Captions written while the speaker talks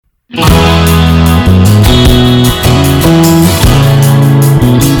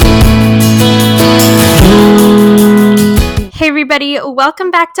everybody.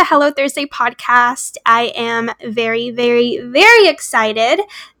 Welcome back to Hello Thursday podcast. I am very, very, very excited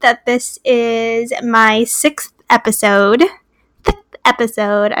that this is my sixth episode. I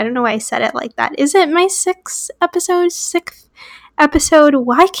don't know why I said it like that. Is it my sixth episode?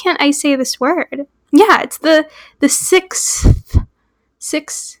 Why can't I say this word? Yeah, it's the sixth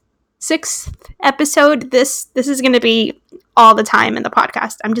episode. This is going to be all the time in the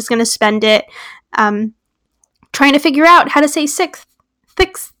podcast. I'm just going to spend it trying to figure out how to say sixth.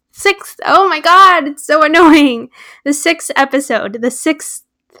 Oh my god, it's so annoying. The sixth episode.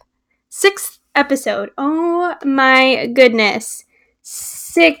 Oh my goodness.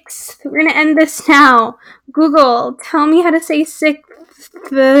 Sixth. We're gonna end this now. Google, tell me how to say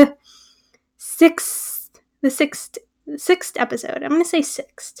the sixth episode. I'm gonna say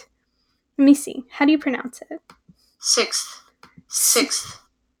sixth. Let me see. How do you pronounce it? Sixth.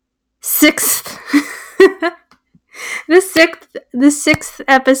 The sixth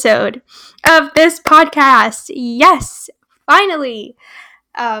episode of this podcast. Yes, finally.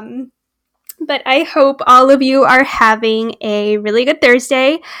 But I hope all of you are having a really good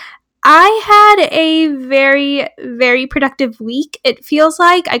Thursday. I had a very, very productive week. It feels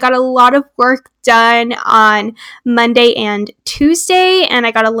like I got a lot of work done on Monday and Tuesday, and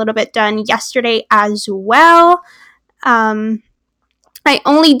I got a little bit done yesterday as well. I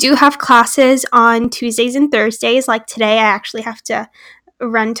only do have classes on Tuesdays and Thursdays. Like today, I actually have to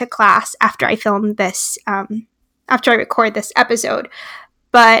run to class after I film this, after I record this episode.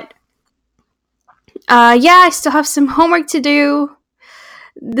 But, I still have some homework to do.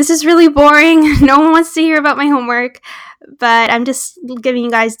 This is really boring. No one wants to hear about my homework, but I'm just giving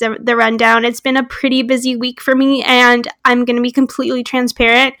you guys the rundown. It's been a pretty busy week for me, and I'm going to be completely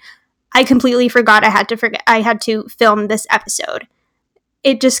transparent. I completely forgot I had to film this episode.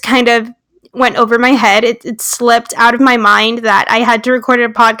 It just kind of went over my head. It slipped out of my mind that I had to record a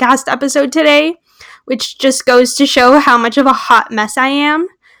podcast episode today, which just goes to show how much of a hot mess I am.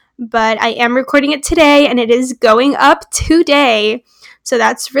 But I am recording it today, and it is going up today. So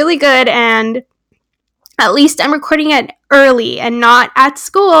that's really good, and at least I'm recording it early and not at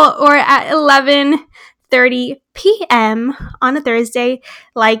school or at 11:30 p.m. on a Thursday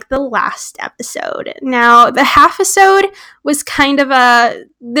like the last episode. Now, the half-episode was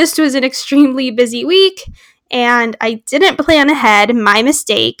this was an extremely busy week, and I didn't plan ahead, my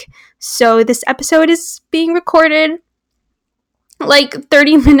mistake. So this episode is being recorded like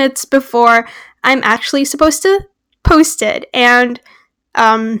 30 minutes before I'm actually supposed to post it. And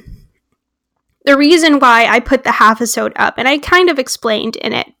the reason why I put the half-episode up, and I kind of explained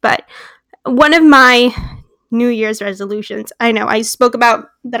in it, but one of my New Year's resolutions, I know I spoke about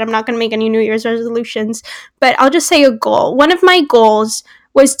that I'm not going to make any New Year's resolutions, but I'll just say a goal. One of my goals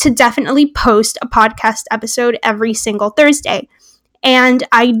was to definitely post a podcast episode every single Thursday, and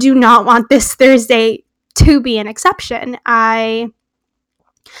I do not want this Thursday to be an exception. I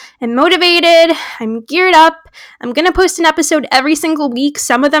am motivated, I'm geared up, I'm going to post an episode every single week.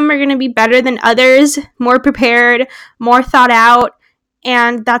 Some of them are going to be better than others, more prepared, more thought out,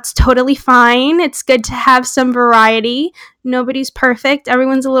 and that's totally fine. It's good to have some variety. Nobody's perfect.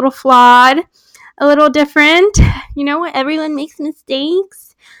 Everyone's a little flawed, a little different. You know, everyone makes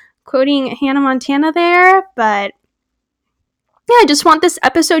mistakes. Quoting Hannah Montana there, but yeah, I just want this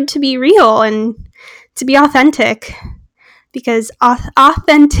episode to be real and to be authentic, because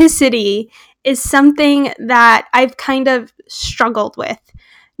authenticity is something that I've kind of struggled with.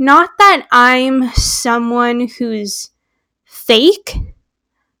 Not that I'm someone who's fake,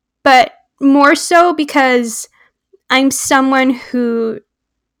 but more so because I'm someone who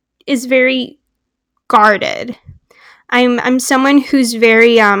is very guarded. I'm someone who's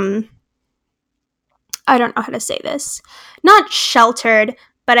very, I don't know how to say this. Not sheltered,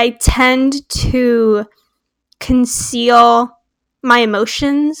 but I tend to conceal my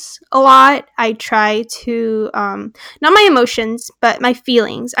emotions a lot. I try to, not my emotions, but my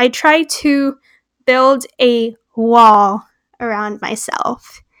feelings. I try to build a wall around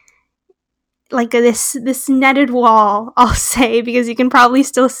myself. Like this netted wall, I'll say, because you can probably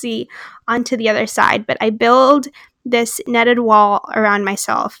still see onto the other side. But I build this netted wall around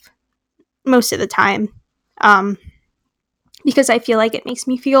myself most of the time. Because I feel like it makes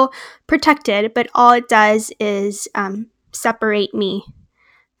me feel protected, but all it does is separate me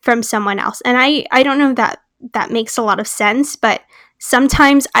from someone else. And I don't know that makes a lot of sense, but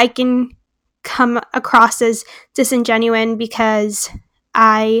sometimes I can come across as disingenuous because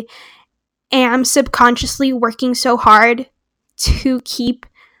I am subconsciously working so hard to keep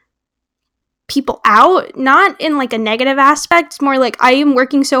people out, not in like a negative aspect. It's more like I am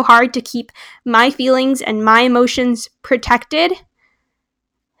working so hard to keep my feelings and my emotions protected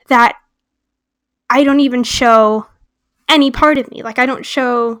that I don't even show any part of me. Like, I don't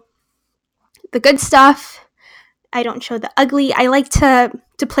show the good stuff. I don't show the ugly. I like to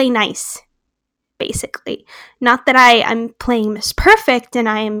play nice, basically. Not that I'm playing Miss Perfect and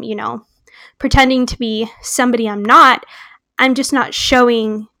I'm, pretending to be somebody I'm not. I'm just not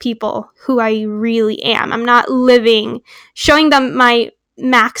showing people who I really am. I'm not showing them my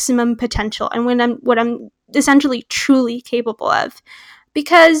maximum potential and what I'm essentially truly capable of.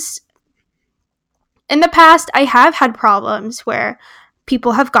 Because in the past, I have had problems where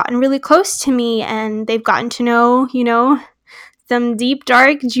people have gotten really close to me and they've gotten to know, some deep,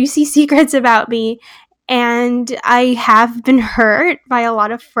 dark, juicy secrets about me. And I have been hurt by a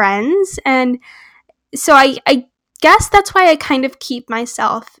lot of friends. And so I guess that's why I kind of keep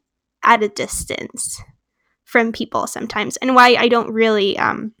myself at a distance from people sometimes, and why I don't really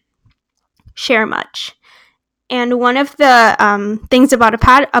share much. And one of the things about a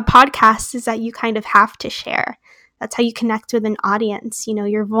podcast is that you kind of have to share. That's how you connect with an audience.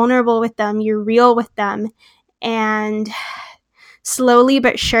 You're vulnerable with them, you're real with them, and slowly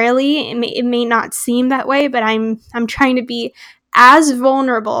but surely, it may not seem that way, but I'm trying to be as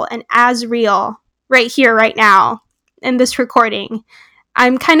vulnerable and as real right here, right now, in this recording.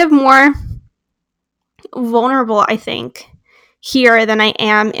 I'm kind of more vulnerable, I think, here than I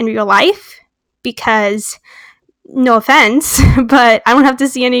am in real life, because, no offense, but I don't have to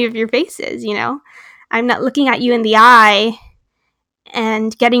see any of your faces, I'm not looking at you in the eye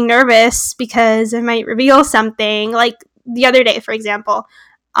and getting nervous because I might reveal something. Like the other day, for example,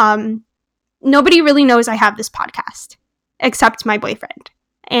 nobody really knows I have this podcast except my boyfriend.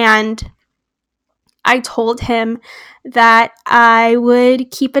 And I told him that I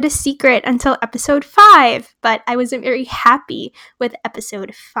would keep it a secret until episode 5, but I wasn't very happy with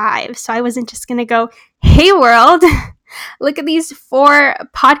episode 5. So I wasn't just going to go, hey world, look at these 4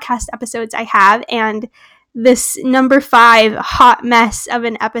 podcast episodes I have and this number 5 hot mess of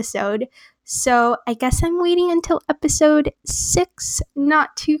an episode. So I guess I'm waiting until episode 6.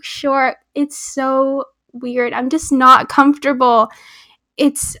 Not too sure. It's so weird. I'm just not comfortable.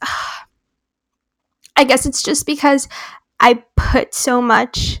 I guess it's just because I put so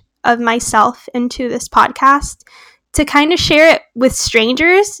much of myself into this podcast. To kind of share it with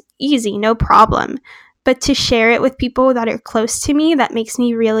strangers, easy, no problem. But to share it with people that are close to me, that makes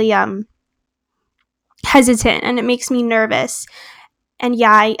me really hesitant, and it makes me nervous. And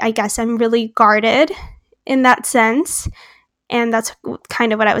yeah, I guess I'm really guarded in that sense. And that's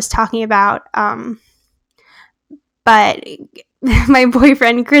kind of what I was talking about. But my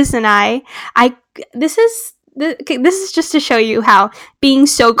boyfriend Chris and this is just to show you how being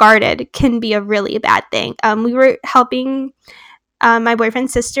so guarded can be a really bad thing. We were helping my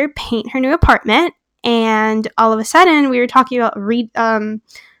boyfriend's sister paint her new apartment, and all of a sudden we were talking about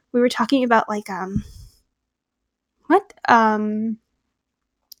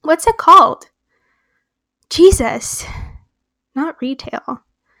what's it called? Jesus, not retail.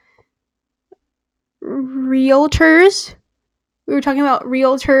 Realtors. We were talking about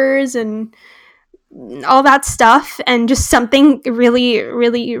realtors and all that stuff, and just something really,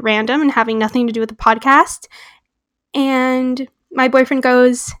 really random and having nothing to do with the podcast. And my boyfriend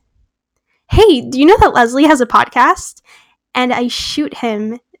goes, hey, do you know that Leslie has a podcast? And I shoot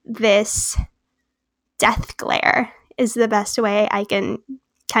him this death glare, is the best way I can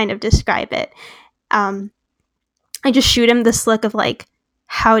kind of describe it. I just shoot him this look of like,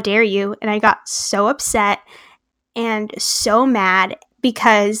 how dare you? And I got so upset and so mad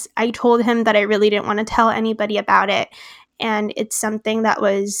because I told him that I really didn't want to tell anybody about it. And it's something that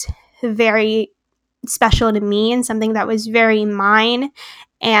was very special to me and something that was very mine.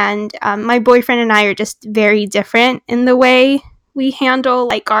 And my boyfriend and I are just very different in the way we handle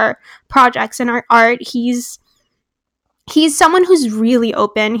like our projects and our art. He's someone who's really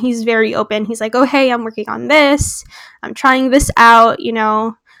open. He's very open. He's like, oh, hey, I'm working on this. I'm trying this out,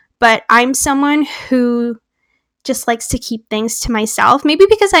 But I'm someone who just likes to keep things to myself. Maybe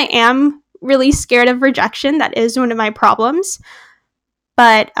because I am really scared of rejection. That is one of my problems.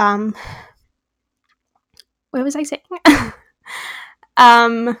 But, what was I saying?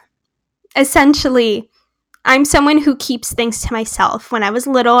 Essentially, I'm someone who keeps things to myself. When I was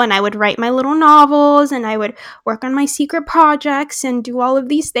little and I would write my little novels and I would work on my secret projects and do all of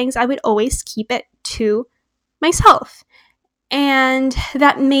these things, I would always keep it to myself. And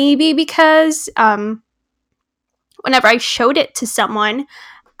that may be because whenever I showed it to someone,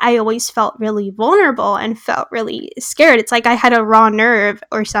 I always felt really vulnerable and felt really scared. It's like I had a raw nerve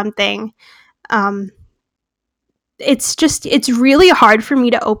or something. It's really hard for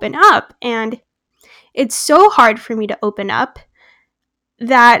me to open up. And it's so hard for me to open up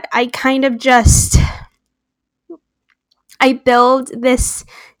that I kind of just, I build this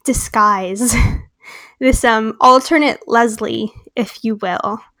disguise, this alternate Leslie, if you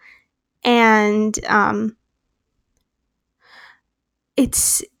will. And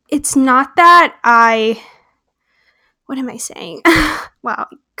it's not that what am I saying? Wow,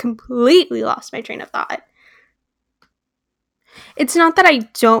 completely lost my train of thought. It's not that I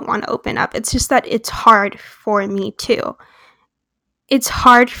don't want to open up. It's just that it's hard for me too. It's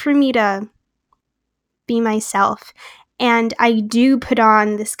hard for me to be myself. And I do put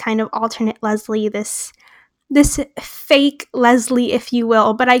on this kind of alternate Leslie, this fake Leslie, if you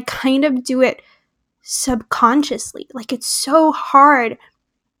will, but I kind of do it subconsciously. Like, it's so hard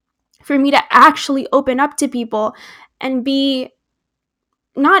for me to actually open up to people and be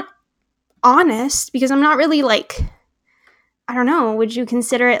not honest, because I'm not really like, I don't know, would you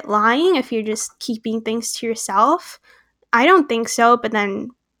consider it lying if you're just keeping things to yourself? I don't think so, but then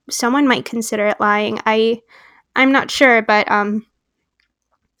someone might consider it lying. I'm not sure, but I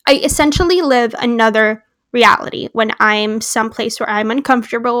essentially live another reality. When I'm someplace where I'm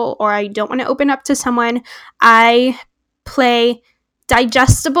uncomfortable or I don't want to open up to someone, I play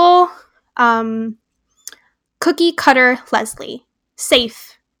digestible, cookie cutter Leslie,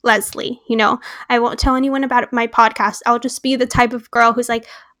 safe Leslie. I won't tell anyone about my podcast. I'll just be the type of girl who's like,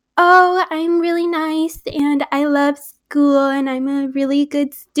 oh, I'm really nice and I love school and I'm a really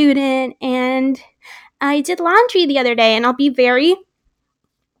good student and I did laundry the other day, and I'll be very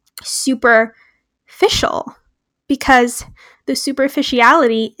superficial because the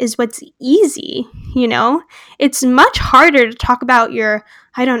superficiality is what's easy, It's much harder to talk about your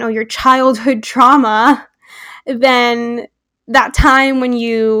childhood trauma than that time when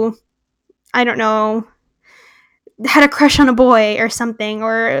you, had a crush on a boy or something,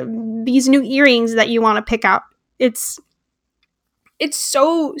 or these new earrings that you want to pick out. It's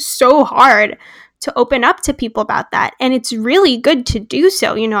so hard to open up to people about that. And it's really good to do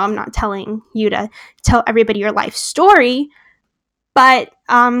so. I'm not telling you to tell everybody your life story, but,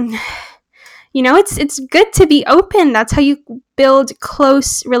 it's good to be open. That's how you build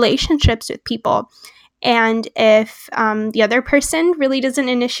close relationships with people. And if the other person really doesn't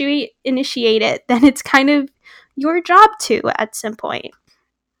initiate it, then it's kind of your job to at some point.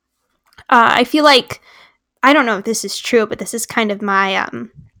 I feel like, I don't know if this is true, but this is kind of my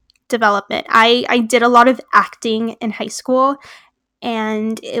development. I did a lot of acting in high school,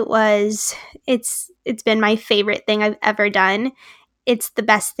 and it's been my favorite thing I've ever done. It's the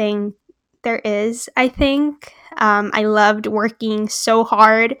best thing there is, I think. I loved working so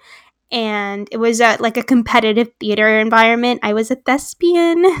hard, and it was like a competitive theater environment. I was a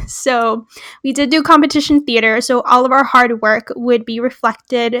thespian, so we did do competition theater, so all of our hard work would be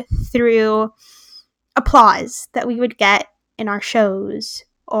reflected through applause that we would get in our shows,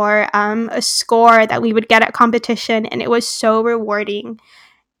 or a score that we would get at competition, and it was so rewarding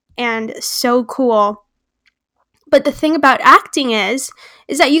and so cool. But the thing about acting is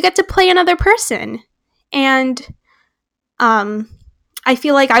that you get to play another person, and I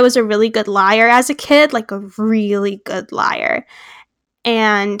feel like I was a really good liar as a kid, like a really good liar,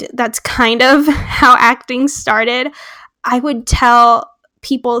 and that's kind of how acting started. I would tell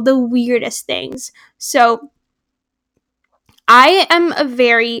people the weirdest things. So I am a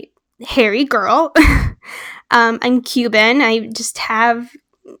very hairy girl. I'm Cuban. I'm just a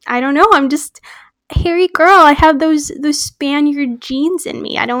hairy girl. I have those Spaniard genes in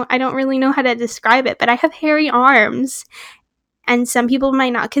me. I don't really know how to describe it, but I have hairy arms. And some people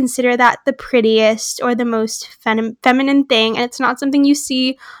might not consider that the prettiest or the most feminine thing, and it's not something you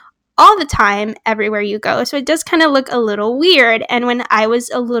see all the time everywhere you go. So it does kind of look a little weird. And when I was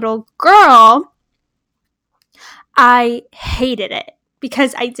a little girl, I hated it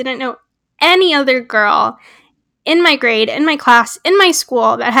because I didn't know any other girl in my grade, in my class, in my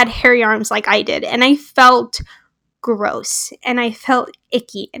school that had hairy arms like I did. And I felt gross and I felt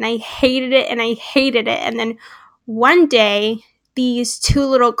icky and I hated it and I hated it. And then one day, these two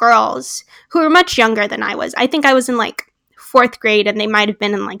little girls who were much younger than I was, I think I was in like 4th grade and they might have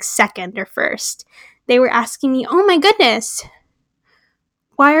been in like 2nd or 1st. They were asking me, oh my goodness,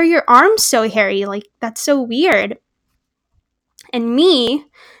 why are your arms so hairy? Like, that's so weird. And me,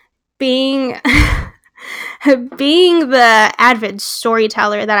 being the avid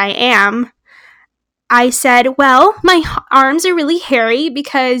storyteller that I am, I said, well, my arms are really hairy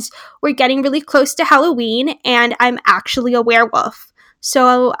because we're getting really close to Halloween and I'm actually a werewolf.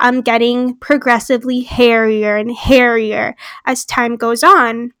 So I'm getting progressively hairier and hairier as time goes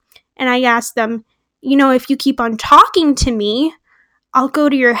on. And I asked them, if you keep on talking to me, I'll go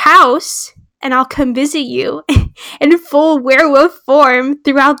to your house and I'll come visit you in full werewolf form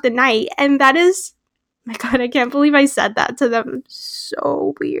throughout the night. And that is, my God, I can't believe I said that to them.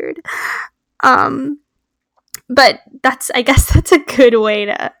 So weird. But I guess that's a good way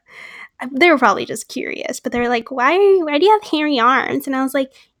to, they were probably just curious, but they were like, why do you have hairy arms? And I was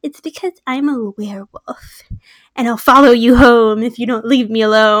like, it's because I'm a werewolf and I'll follow you home if you don't leave me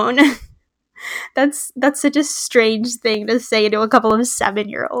alone. That's such a strange thing to say to a couple of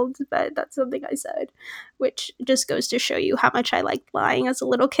 7-year-olds, but that's something I said, which just goes to show you how much I liked lying as a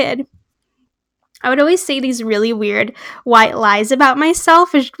little kid. I would always say these really weird white lies about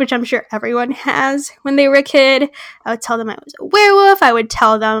myself, which I'm sure everyone has when they were a kid. I would tell them I was a werewolf. I would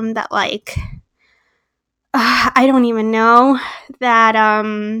tell them that, like, I don't even know, that,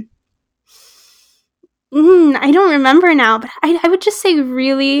 I don't remember now, but I would just say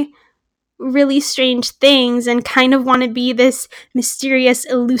really, really strange things and kind of want to be this mysterious,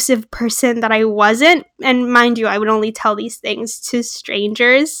 elusive person that I wasn't. And mind you, I would only tell these things to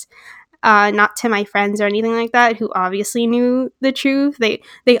strangers. Not to my friends or anything like that, who obviously knew the truth. They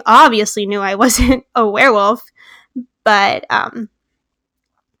obviously knew I wasn't a werewolf, but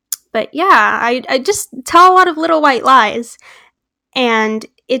yeah, I just tell a lot of little white lies, and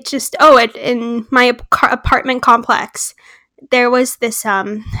it just in my apartment complex, there was this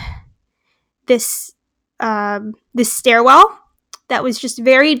stairwell that was just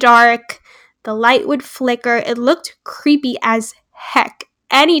very dark. The light would flicker. It looked creepy as heck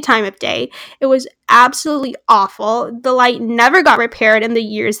any time of day. It was absolutely awful. The light never got repaired in the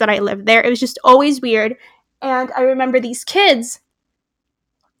years that I lived there. It was just always weird. And I remember these kids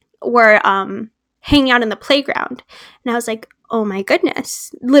were hanging out in the playground, and I was like, oh my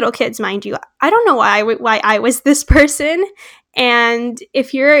goodness, little kids, mind you. I don't know why I was this person. And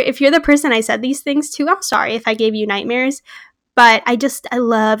if you're the person I said these things to, I'm sorry if I gave you nightmares. But I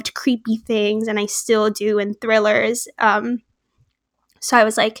loved creepy things, and I still do, in thrillers. So I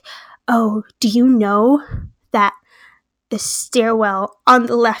was like, oh, do you know that the stairwell on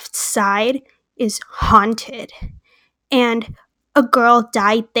the left side is haunted? And a girl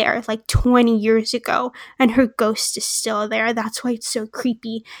died there like 20 years ago, and her ghost is still there. That's why it's so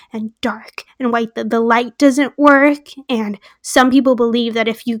creepy and dark and white. The light doesn't work, and some people believe that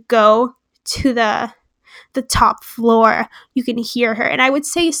if you go to the top floor, you can hear her. And I would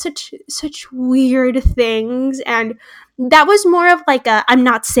say such weird things, and that was more of like a, I'm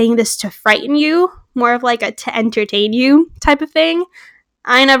not saying this to frighten you, more of like a to entertain you type of thing.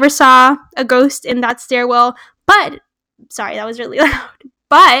 I never saw a ghost in that stairwell, but sorry, that was really loud.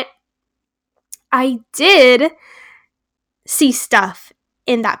 But I did see stuff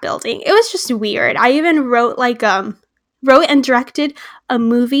in that building. It was just weird. I even wrote and directed a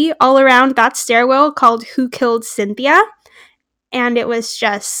movie all around that stairwell called Who Killed Cynthia? And it was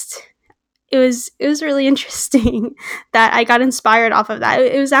really interesting that I got inspired off of that.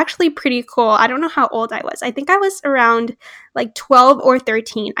 It was actually pretty cool. I don't know how old I was. I think I was around like 12 or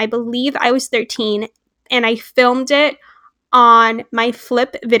 13. I believe I was 13, and I filmed it on my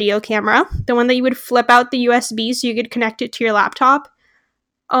flip video camera, the one that you would flip out the USB so you could connect it to your laptop.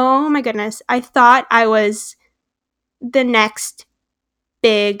 Oh my goodness. I thought I was the next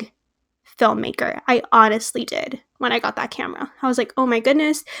big filmmaker. I honestly did when I got that camera. I was like, oh my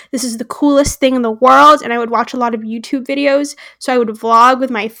goodness, this is the coolest thing in the world. And I would watch a lot of YouTube videos. So I would vlog with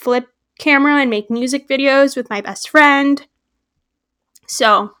my flip camera and make music videos with my best friend.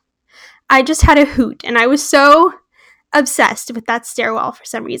 So I just had a hoot, and I was so obsessed with that stairwell for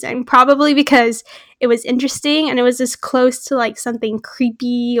some reason. Probably because it was interesting and it was as close to like something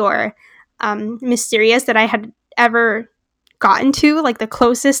creepy or mysterious that I had ever gotten to, like the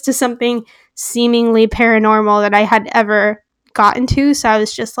closest to something seemingly paranormal that I had ever gotten to. So I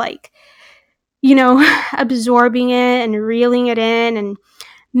was just like, absorbing it and reeling it in and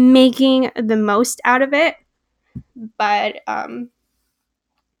making the most out of it. But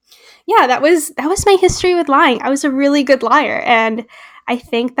yeah, that was my history with lying. I was a really good liar, and I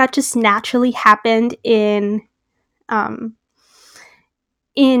think that just naturally happened in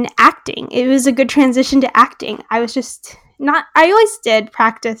acting. It was a good transition to acting. I always did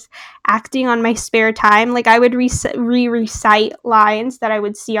practice acting on my spare time. Like I would recite lines that I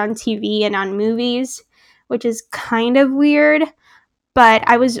would see on TV and on movies, which is kind of weird, but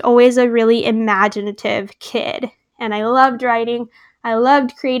I was always a really imaginative kid, and I loved writing. I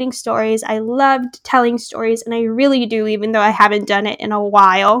loved creating stories. I loved telling stories, and I really do, even though I haven't done it in a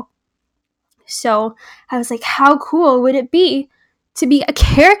while. So I was like, how cool would it be to be a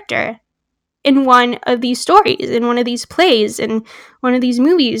character in one of these stories, in one of these plays, in one of these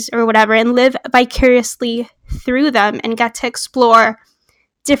movies or whatever, and live vicariously through them and get to explore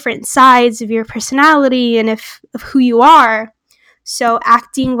different sides of your personality and of who you are. So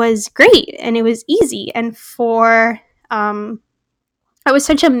acting was great and it was easy. And I was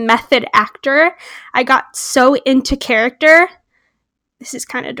such a method actor. I got so into character. This is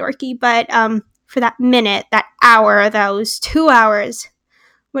kind of dorky, but for that minute, that hour, those 2 hours,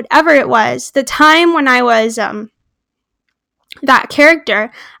 whatever it was, the time when I was that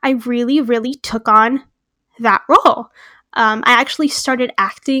character, I really, really took on that role. I actually started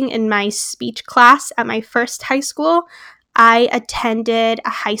acting in my speech class at my first high school. I attended a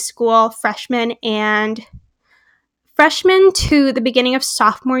high school freshman to the beginning of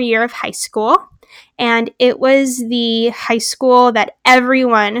sophomore year of high school. And it was the high school that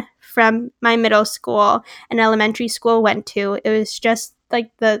everyone from my middle school and elementary school went to. It was just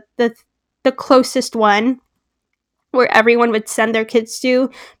like the closest one where everyone would send their kids to,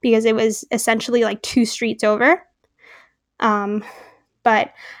 because it was essentially like 2 streets over.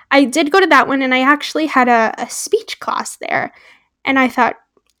 But I did go to that one, and I actually had a speech class there. And I thought,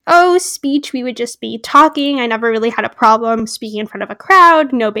 oh, speech, we would just be talking. I never really had a problem speaking in front of a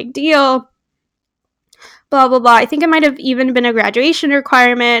crowd. No big deal. Blah, blah, blah. I think it might have even been a graduation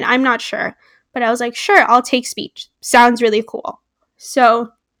requirement. I'm not sure. But I was like, sure, I'll take speech. Sounds really cool.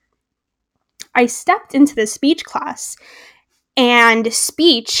 So I stepped into the speech class, and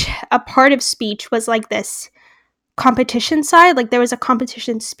speech, a part of speech was like this competition side. Like there was a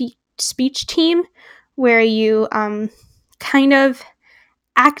competition speech team where you kind of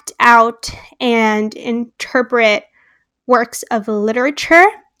act out and interpret works of literature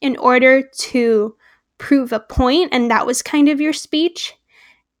in order to prove a point, and that was kind of your speech.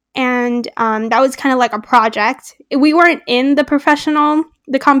 And that was kind of like a project. We weren't in the professional,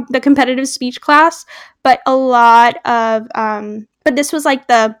 the competitive speech class, but a lot of but this was like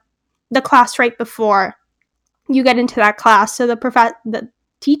the class right before you get into that class. So the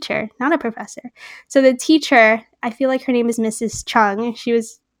teacher, not a professor. So the teacher, I feel like her name is Mrs. Chung. She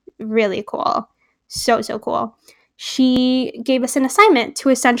was really cool. So cool. She gave us an assignment to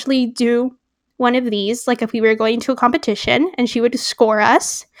essentially do one of these, like if we were going to a competition, and she would score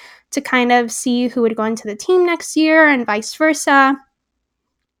us to kind of see who would go into the team next year and vice versa.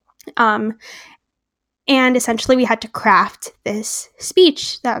 And essentially we had to craft this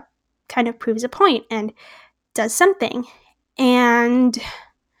speech that kind of proves a point and does something. And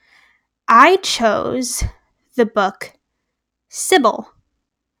I chose the book Sybil.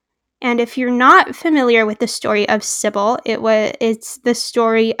 And if you're not familiar with the story of Sybil, it's the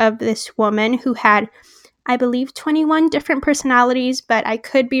story of this woman who had, I believe, 21 different personalities, but I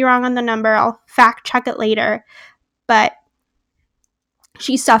could be wrong on the number. I'll fact check it later. But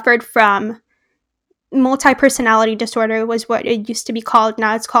she suffered from multi-personality disorder, was what it used to be called.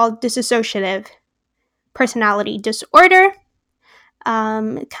 Now it's called dissociative personality disorder.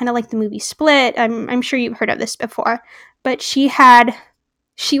 Kind of like the movie Split. I'm sure you've heard of this before. But she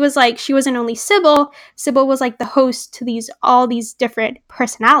wasn't only Sybil. Sybil was like the host to all these different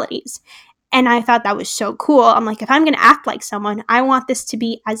personalities. And I thought that was so cool. I'm like, if I'm going to act like someone, I want this to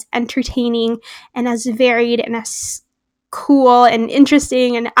be as entertaining and as varied and as cool and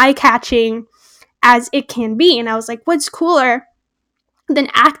interesting and eye-catching as it can be. And I was like, what's cooler than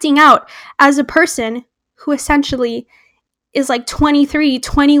acting out as a person who essentially is like 23,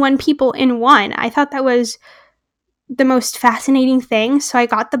 21 people in one? I thought that was the most fascinating thing. So I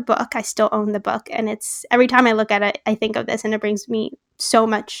got the book. I still own the book. And it's every time I look at it, I think of this, and it brings me so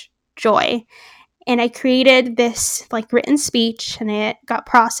much joy. And I created this like written speech, and it got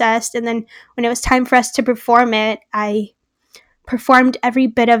processed. And then when it was time for us to perform it, I performed every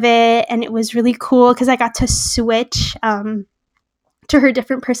bit of it. And it was really cool because I got to switch to her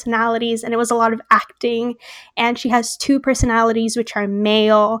different personalities, and it was a lot of acting. And she has 2 personalities, which are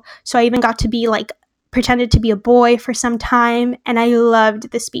male. So I even got to be like, pretended to be a boy for some time, and I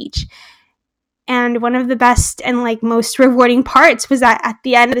loved the speech. And one of the best and like most rewarding parts was that at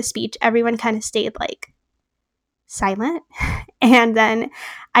the end of the speech, everyone kind of stayed like silent. And then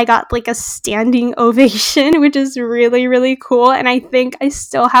I got like a standing ovation, which is really, really cool. And I think I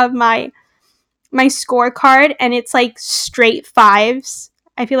still have my scorecard, and it's like straight 5s.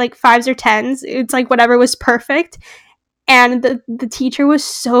 I feel like 5s or 10s. It's like whatever was perfect. And the teacher was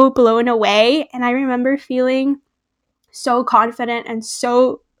so blown away. And I remember feeling so confident and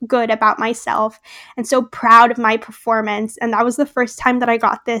so good about myself and so proud of my performance. And that was the first time that I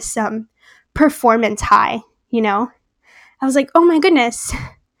got this performance high, you know? I was like, oh my goodness,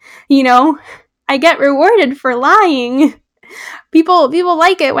 you know, I get rewarded for lying. People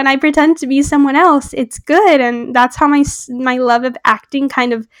like it when I pretend to be someone else. It's good. And that's how my love of acting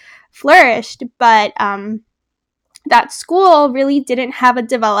kind of flourished. But that school really didn't have a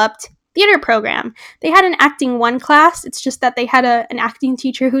developed theater program. They had an acting one class. It's just that they had an acting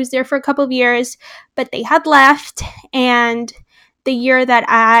teacher who was there for a couple of years, but they had left. And the year that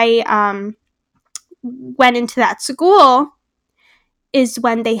I went into that school is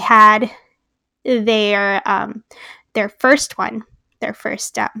when they had their first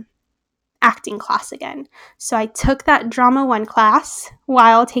acting class again. So I took that drama one class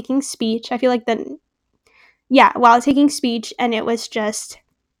while taking speech. I feel like while taking speech, and it was just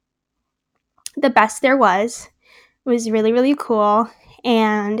the best there was. It was really, really cool.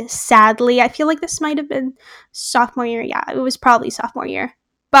 And sadly, I feel like this might have been sophomore year. Yeah, it was probably sophomore year.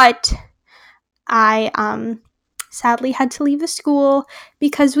 But I sadly had to leave the school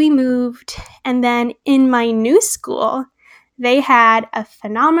because we moved. And then in my new school, they had a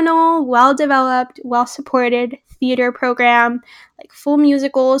phenomenal, well-developed, well-supported theater program, like full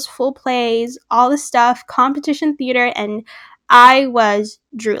musicals, full plays, all the stuff, competition theater, and I was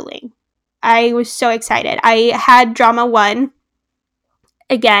drooling. I was so excited. I had drama one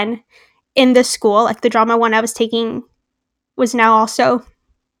again in the school. Like the drama one I was taking was now also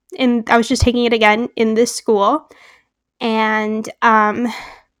I was just taking it again in this school. And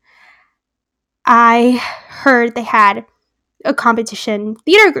I heard they had a competition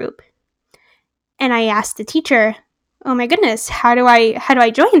theater group. And I asked the teacher, "Oh my goodness, how do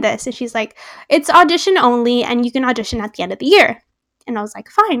I join this?" And she's like, "It's audition only, and you can audition at the end of the year." And I was like,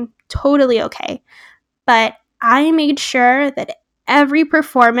 "Fine, totally okay." But I made sure that every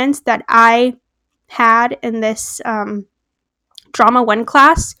performance that I had in this drama one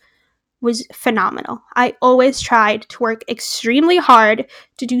class was phenomenal. I always tried to work extremely hard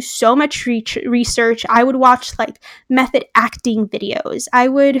to do so much research. I would watch like method acting videos. I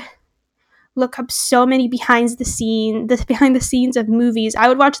would look up so many behind the scenes of movies. I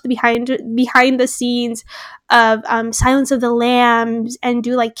would watch the behind the scenes of Silence of the Lambs and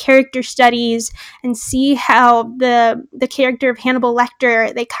do like character studies and see how the character of Hannibal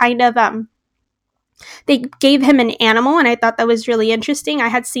Lecter, they gave him an animal, and I thought that was really interesting. I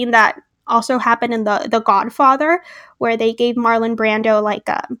had seen that also happen in the Godfather, where they gave Marlon Brando like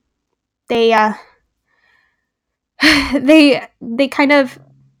they they kind of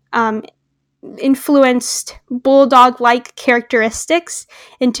influenced bulldog-like characteristics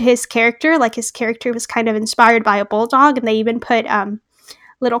into his character. Like his character was kind of inspired by a bulldog, and they even put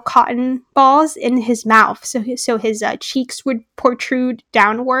little cotton balls in his mouth, so his cheeks would protrude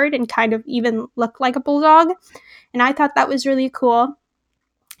downward and kind of even look like a bulldog. And I thought that was really cool.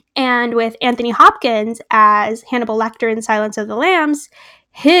 And with Anthony Hopkins as Hannibal Lecter in Silence of the Lambs,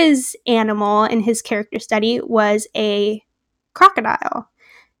 his animal in his character study was a crocodile.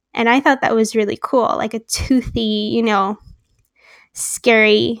 And I thought that was really cool, like a toothy,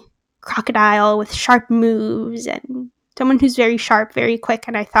 scary crocodile with sharp moves and someone who's very sharp, very quick.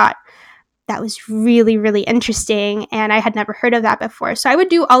 And I thought that was really, really interesting. And I had never heard of that before. So I would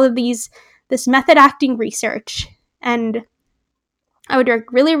do all of this method acting research, and I would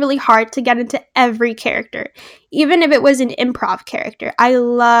work really, really hard to get into every character, even if it was an improv character. I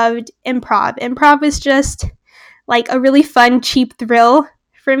loved improv. Improv was just like a really fun, cheap thrill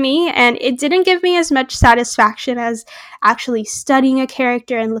for me, and it didn't give me as much satisfaction as actually studying a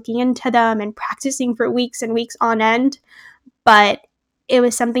character and looking into them and practicing for weeks and weeks on end. But it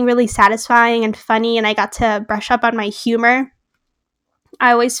was something really satisfying and funny, and I got to brush up on my humor.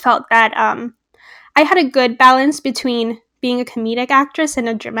 I always felt that I had a good balance between being a comedic actress and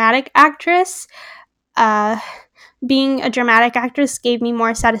a dramatic actress. Being a dramatic actress gave me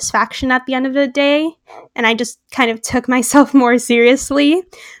more satisfaction at the end of the day, and I just kind of took myself more seriously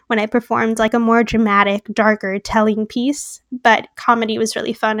when I performed like a more dramatic, darker telling piece. But comedy was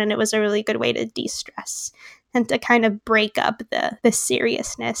really fun, and it was a really good way to de-stress and to kind of break up the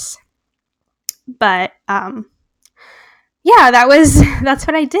seriousness. But yeah, that's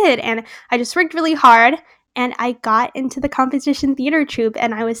what I did, and I just worked really hard. And I got into the competition theater troupe,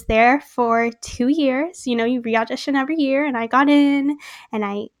 and I was there for 2 years. You re-audition every year, and I got in, and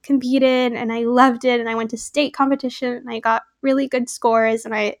I competed, and I loved it, and I went to state competition, and I got really good scores,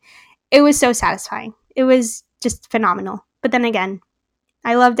 and it was so satisfying. It was just phenomenal. But then again,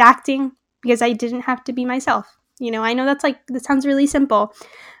 I loved acting because I didn't have to be myself. I know that sounds really simple,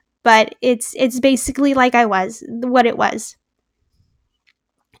 but it's basically like I was, what it was.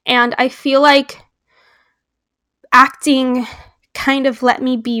 And I feel like acting kind of let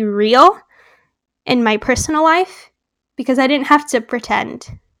me be real in my personal life because I didn't have to pretend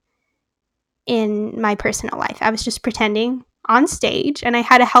in my personal life. I was just pretending on stage, and I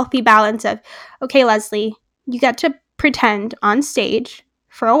had a healthy balance of, okay, Leslie, you get to pretend on stage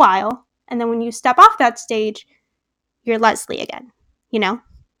for a while, and then when you step off that stage, you're Leslie again.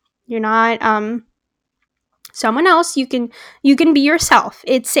 You're not someone else. You can be yourself.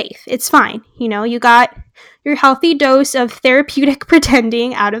 It's safe. It's fine. You got your healthy dose of therapeutic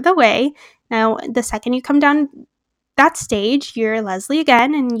pretending out of the way. Now, the second you come down that stage, you're Leslie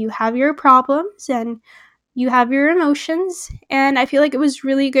again, and you have your problems and you have your emotions. And I feel like it was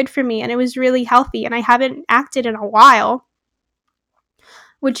really good for me, and it was really healthy, and I haven't acted in a while,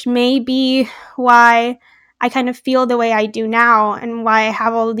 which may be why I kind of feel the way I do now, and why I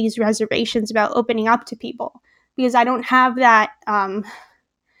have all of these reservations about opening up to people, because I don't have that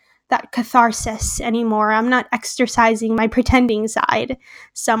catharsis anymore. I'm not exercising my pretending side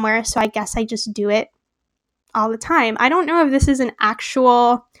somewhere, so I guess I just do it all the time. I don't know if this is an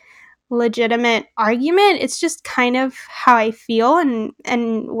actual legitimate argument. It's just kind of how I feel and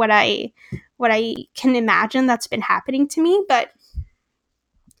what I can imagine that's been happening to me. But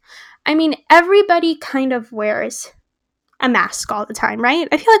I mean, everybody kind of wears a mask all the time, right?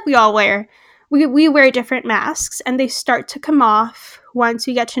 I feel like we all we wear different masks, and they start to come off once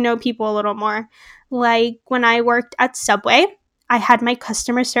we get to know people a little more. Like when I worked at Subway, I had my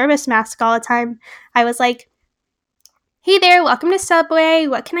customer service mask all the time. I was like, "Hey there, welcome to Subway.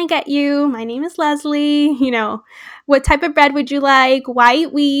 What can I get you? My name is Leslie. What type of bread would you like?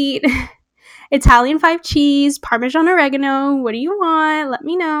 White wheat, Italian 5 cheese, Parmesan oregano. What do you want? Let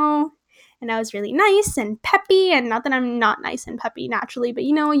me know." And I was really nice and peppy, and not that I'm not nice and peppy naturally, but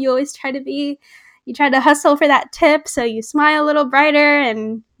you always try to hustle for that tip, so you smile a little brighter,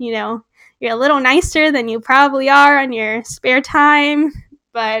 and you're a little nicer than you probably are on your spare time,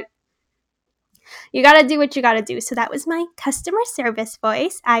 but you gotta do what you gotta do. So that was my customer service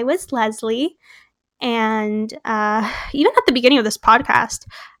voice. I was Leslie. And even at the beginning of this podcast,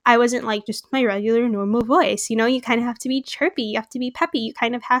 I wasn't like just my regular normal voice. You kind of have to be chirpy. You have to be peppy. You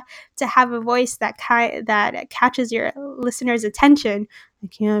kind of have to have a voice that catches your listener's attention. I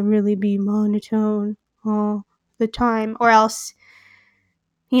can't really be monotone all the time, or else,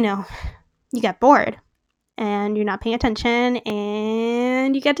 you get bored and you're not paying attention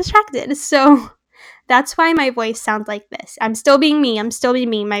and you get distracted. So that's why my voice sounds like this. I'm still being me.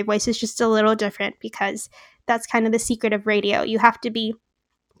 My voice is just a little different, because that's kind of the secret of radio. You have to be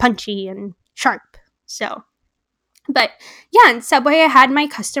punchy and sharp. So, but yeah, in Subway, I had my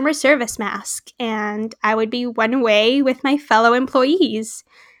customer service mask, and I would be one way with my fellow employees.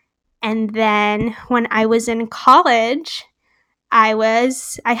 And then when I was in college, I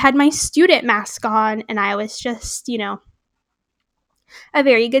had my student mask on, and I was just, a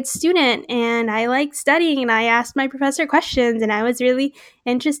very good student, and I liked studying, and I asked my professor questions, and I was really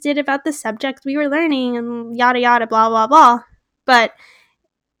interested about the subject we were learning, and yada yada, blah blah blah. But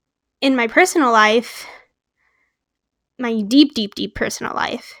in my personal life, my deep personal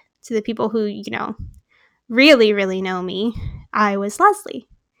life, to the people who really really know me, I was Leslie.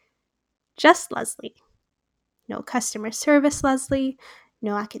 Just Leslie. No customer service Leslie,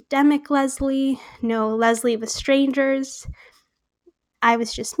 no academic Leslie, no Leslie with strangers. I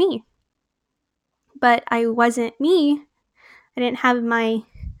was just me. But I wasn't me. I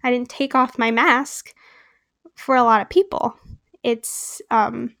didn't take off my mask for a lot of people. It's,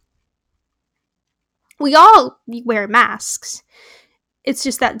 we all wear masks. It's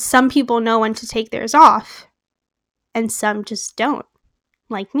just that some people know when to take theirs off, and some just don't,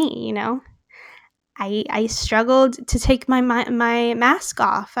 like me, I struggled to take my mask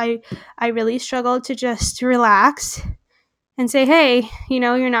off. I really struggled to just relax and say, hey,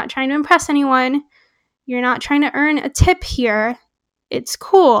 you're not trying to impress anyone. You're not trying to earn a tip here. It's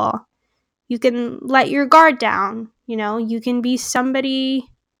cool. You can let your guard down. You can be somebody.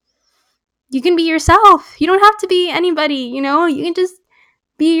 You can be yourself. You don't have to be anybody. You can just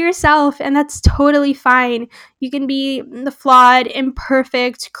be yourself, and that's totally fine. You can be the flawed,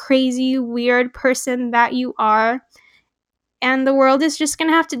 imperfect, crazy, weird person that you are. And the world is just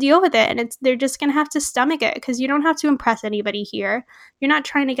going to have to deal with it, and they're just going to have to stomach it, because you don't have to impress anybody here. You're not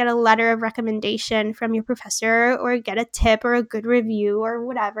trying to get a letter of recommendation from your professor or get a tip or a good review or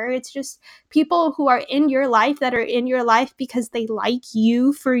whatever. It's just people who are in your life that are in your life because they like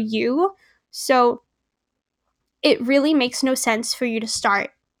you for you. So it really makes no sense for you to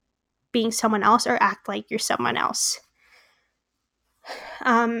start being someone else or act like you're someone else.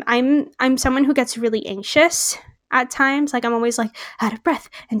 I'm someone who gets really anxious at times. Like, I'm always like out of breath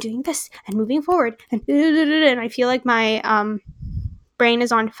and doing this and moving forward, and I feel like my brain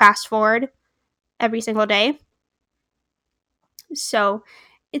is on fast forward every single day. So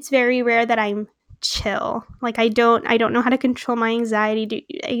it's very rare that I'm chill. Like, I don't know how to control my anxiety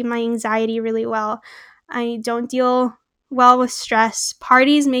really well. I don't deal well with stress.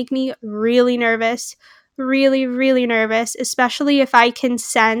 Parties make me really nervous, really, really nervous, especially if I can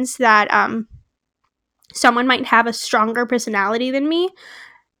sense that someone might have a stronger personality than me.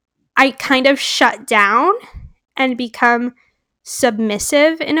 I kind of shut down and become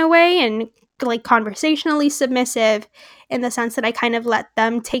submissive in a way, and like conversationally submissive, in the sense that I kind of let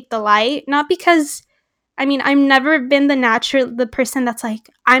them take the light. Not because, I mean, I've never been the person that's like,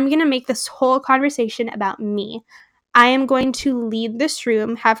 I'm going to make this whole conversation about me. I am going to lead this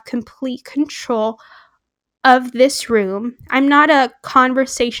room, have complete control of this room. I'm not a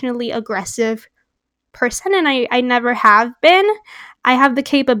conversationally aggressive person, and I never have been. I have the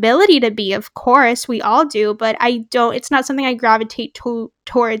capability to be, of course, we all do, but it's not something I gravitate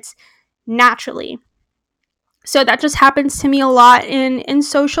towards naturally. So that just happens to me a lot in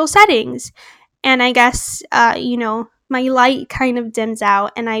social settings. And I guess, my light kind of dims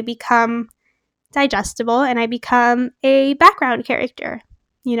out and I become digestible and I become a background character.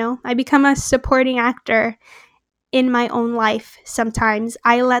 I become a supporting actor in my own life sometimes.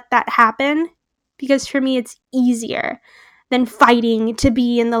 I let that happen because for me it's easier than fighting to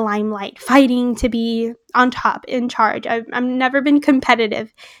be in the limelight, fighting to be on top, in charge. I've never been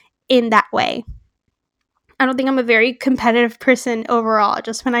competitive in that way. I don't think I'm a very competitive person overall.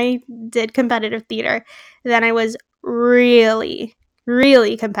 Just when I did competitive theater, then I was really,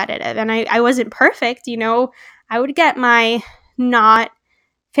 really competitive. And I wasn't perfect, I would get my not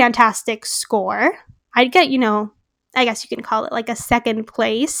fantastic score. I'd get, I guess you can call it like a second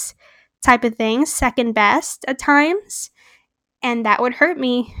place type of thing, second best at times. And that would hurt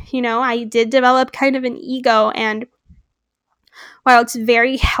me. I did develop kind of an ego. And while it's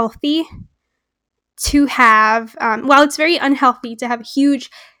very healthy to have, while it's very unhealthy to have a huge,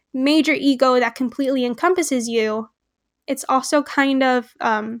 major ego that completely encompasses you, it's also kind of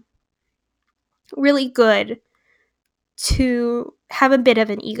really good to have a bit of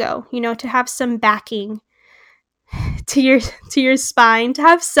an ego, to have some backing to your spine, to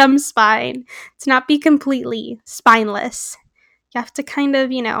have some spine, to not be completely spineless. You have to kind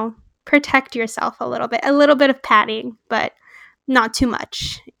of, protect yourself a little bit of padding, but not too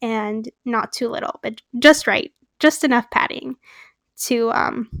much and not too little, but just right, just enough padding to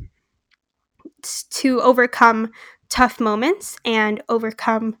overcome tough moments and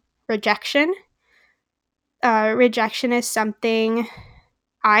overcome rejection. Rejection is something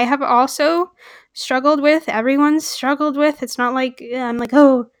I have also struggled with. Everyone's struggled with. It's not like I'm like,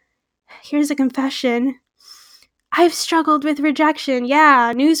 oh, here's a confession. I've struggled with rejection.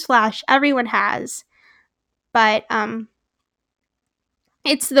 Yeah, newsflash, everyone has. But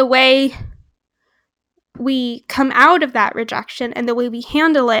it's the way we come out of that rejection and the way we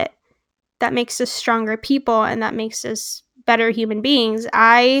handle it that makes us stronger people and that makes us better human beings.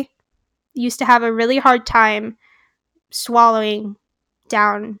 I used to have a really hard time swallowing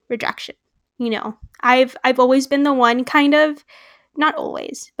down rejection. I've always been the one, kind of, not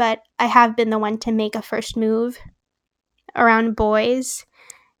always, but I have been the one to make a first move around boys,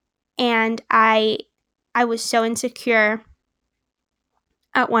 and I was so insecure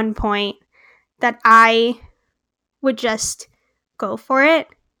at one point that I would just go for it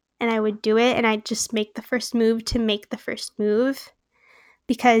and I would do it and I'd just make the first move to make the first move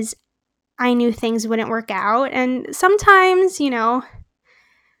because I knew things wouldn't work out. And sometimes,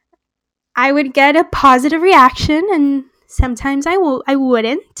 I would get a positive reaction and sometimes I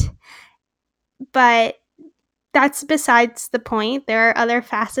wouldn't. But that's besides the point. There are other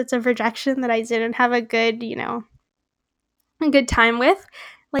facets of rejection that I didn't have a good, a good time with,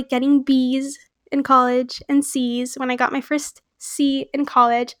 like getting B's in college and C's. When I got my first C in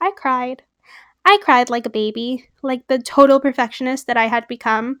college, I cried. I cried like a baby. Like the total perfectionist that I had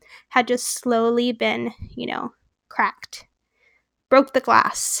become had just slowly been, cracked. Broke the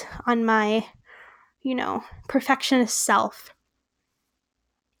glass on my, perfectionist self.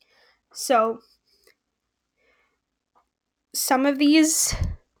 So some of these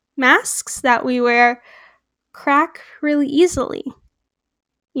masks that we wear crack really easily,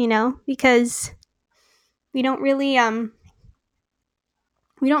 because we don't really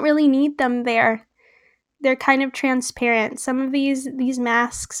need them there. They're kind of transparent. Some of these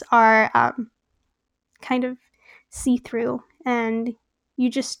masks are kind of see-through and you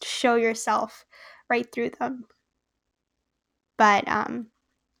just show yourself right through them. But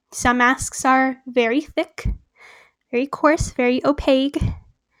some masks are very thick, very coarse, very opaque,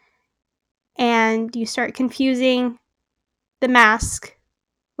 and you start confusing the mask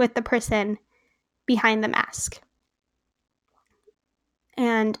with the person behind the mask.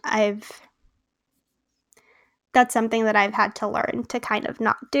 And that's something that I've had to learn to kind of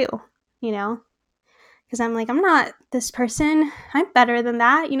not do, because I'm like, I'm not this person. I'm better than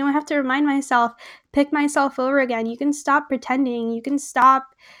that. I have to remind myself, pick myself over again. You can stop pretending. You can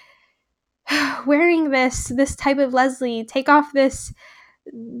stop wearing this type of Leslie. Take off this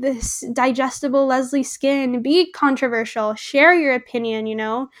digestible Leslie skin. Be controversial. Share your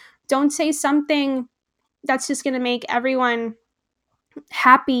opinion, Don't say something that's just going to make everyone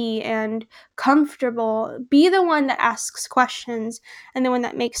happy and comfortable. Be the one that asks questions and the one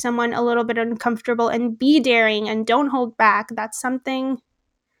that makes someone a little bit uncomfortable, and be daring and don't hold back. That's something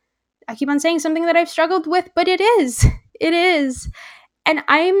I keep on saying, something that I've struggled with, but it is. It is. And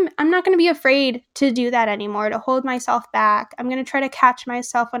I'm not going to be afraid to do that anymore, to hold myself back. I'm going to try to catch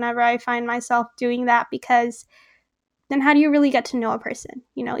myself whenever I find myself doing that, because then how do you really get to know a person?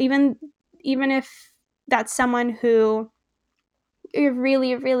 Even if that's someone who you're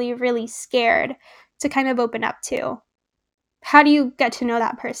really, really, really scared to kind of open up to. How do you get to know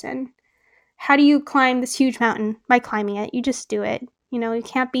that person? How do you climb this huge mountain? By climbing it. You just do it. You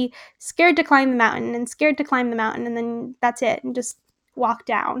can't be scared to climb the mountain and scared to climb the mountain and then that's it and just walk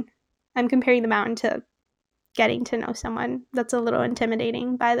down. I'm comparing the mountain to getting to know someone. That's a little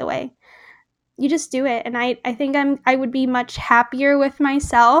intimidating, by the way. You just do it. And I think I would be much happier with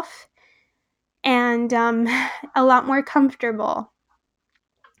myself and a lot more comfortable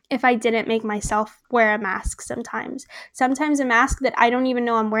if I didn't make myself wear a mask sometimes. Sometimes a mask that I don't even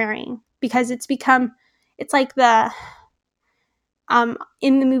know I'm wearing, because it's like the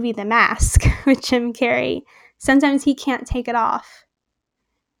in the movie The Mask with Jim Carrey. Sometimes he can't take it off.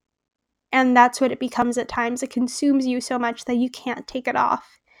 And that's what it becomes at times. It consumes you so much that you can't take it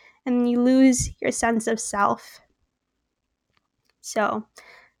off. And you lose your sense of self. So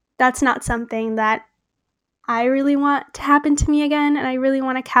that's not something that I really want to happen to me again, and I really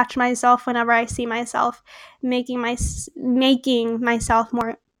want to catch myself whenever I see myself making myself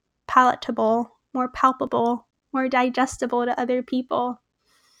more palatable, more palpable, more digestible to other people.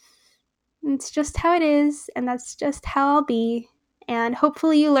 It's just how it is, and that's just how I'll be. And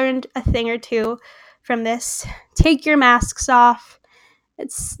hopefully you learned a thing or two from this. Take your masks off.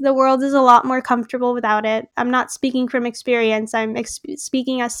 The world is a lot more comfortable without it. I'm not speaking from experience. I'm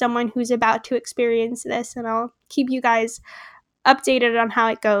speaking as someone who's about to experience this, and I'll keep you guys updated on how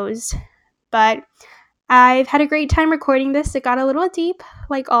it goes. But I've had a great time recording this. It got a little deep,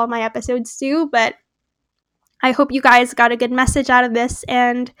 like all my episodes do, but I hope you guys got a good message out of this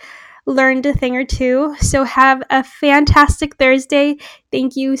and learned a thing or two. So have a fantastic Thursday.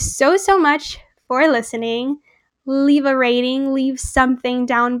 Thank you so much for listening. Leave a rating, leave something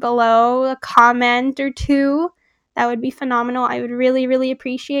down below, a comment or two. That would be phenomenal. I would really, really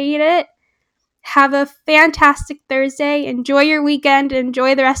appreciate it. Have a fantastic Thursday. Enjoy your weekend.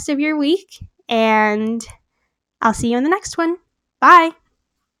 Enjoy the rest of your week. And I'll see you in the next one. Bye.